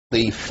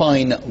The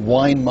fine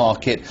wine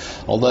market,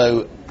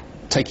 although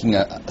taking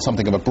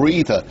something of a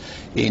breather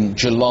in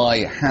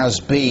July, has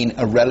been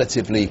a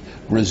relatively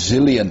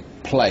resilient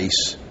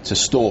place to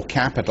store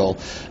capital.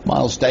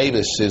 Miles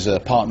Davis is a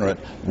partner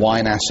at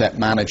Wine Asset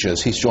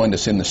Managers. He's joined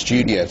us in the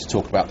studio to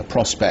talk about the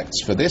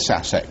prospects for this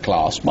asset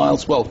class.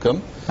 Miles,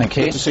 welcome. Thank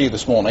you. Good to see you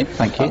this morning.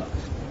 Thank you.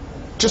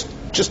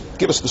 Just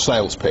give us the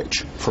sales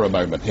pitch for a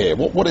moment here.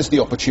 What is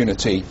the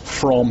opportunity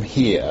from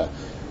here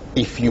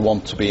if you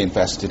want to be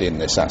invested in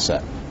this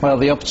asset? Well,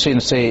 the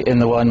opportunity in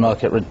the wine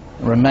market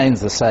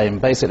remains the same.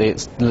 Basically,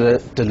 it's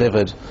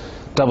delivered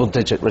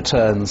double-digit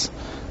returns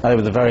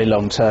over the very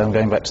long term,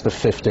 going back to the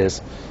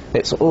 50s.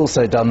 It's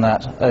also done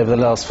that over the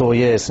last 4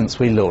 years since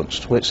we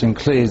launched, which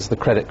includes the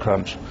credit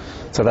crunch.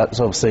 So that's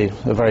obviously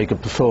a very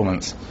good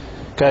performance.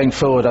 Going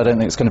forward, I don't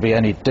think it's going to be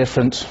any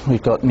different.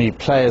 We've got new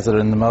players that are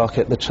in the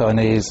market, the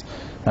Chinese,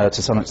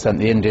 to some extent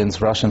the Indians,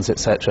 Russians,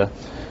 etc.,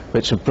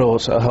 which have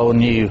brought a whole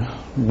new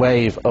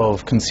wave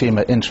of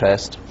consumer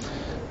interest.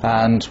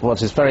 And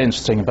what is very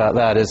interesting about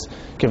that is,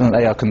 given that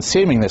they are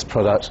consuming this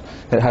product,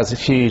 it has a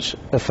huge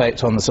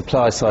effect on the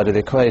supply side of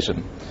the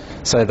equation.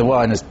 So the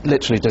wine is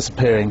literally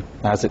disappearing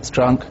as it's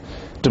drunk.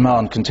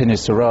 Demand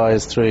continues to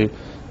rise through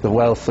the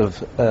wealth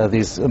of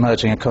these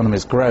emerging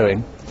economies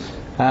growing.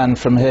 And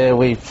from here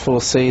we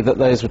foresee that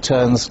those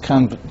returns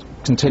can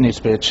continue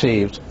to be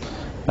achieved.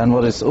 And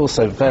what is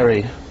also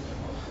very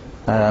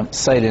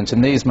salient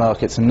in these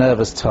markets in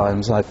nervous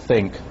times, I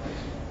think,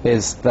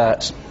 is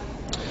that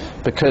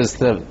because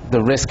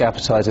the risk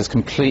appetite is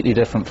completely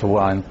different for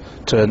wine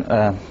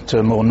to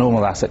a more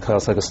normal asset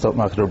class like a stock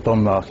market or a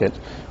bond market,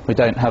 we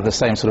don't have the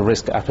same sort of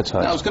risk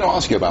appetite. Now, I was going to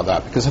ask you about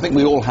that, because I think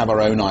we all have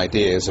our own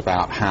ideas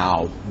about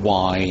how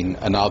wine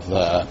and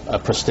other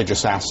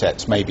prestigious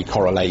assets may be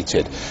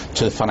correlated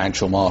to the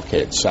financial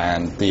markets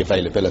and the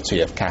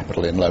availability of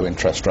capital in low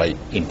interest rate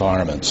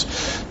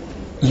environments.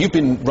 You've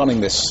been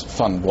running this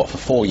fund, what, for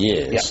 4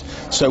 years?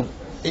 Yeah. So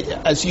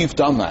as you've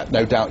done that,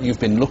 no doubt you've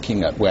been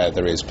looking at where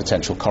there is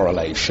potential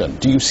correlation.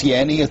 Do you see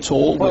any at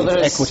all with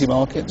equity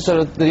markets?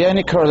 So the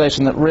only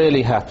correlation that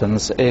really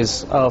happens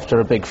is after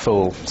a big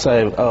fall.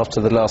 So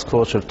after the last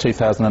quarter of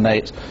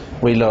 2008,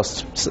 we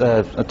lost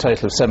a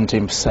total of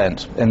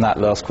 17% in that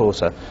last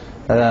quarter.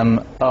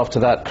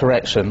 After that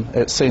correction,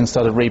 it soon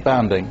started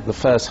rebounding. The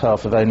first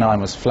half of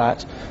 2009 was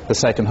flat. The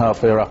second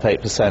half we were up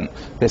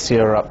 8%. This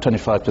year we're up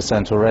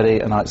 25% already,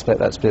 and I expect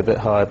that to be a bit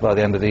higher by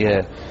the end of the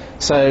year.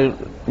 So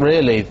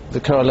really the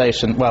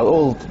correlation, well,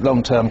 all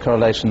long-term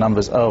correlation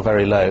numbers are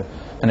very low,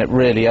 and it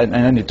really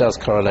only does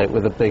correlate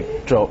with a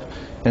big drop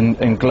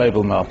in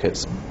global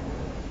markets.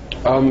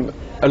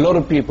 A lot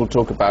of people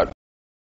talk about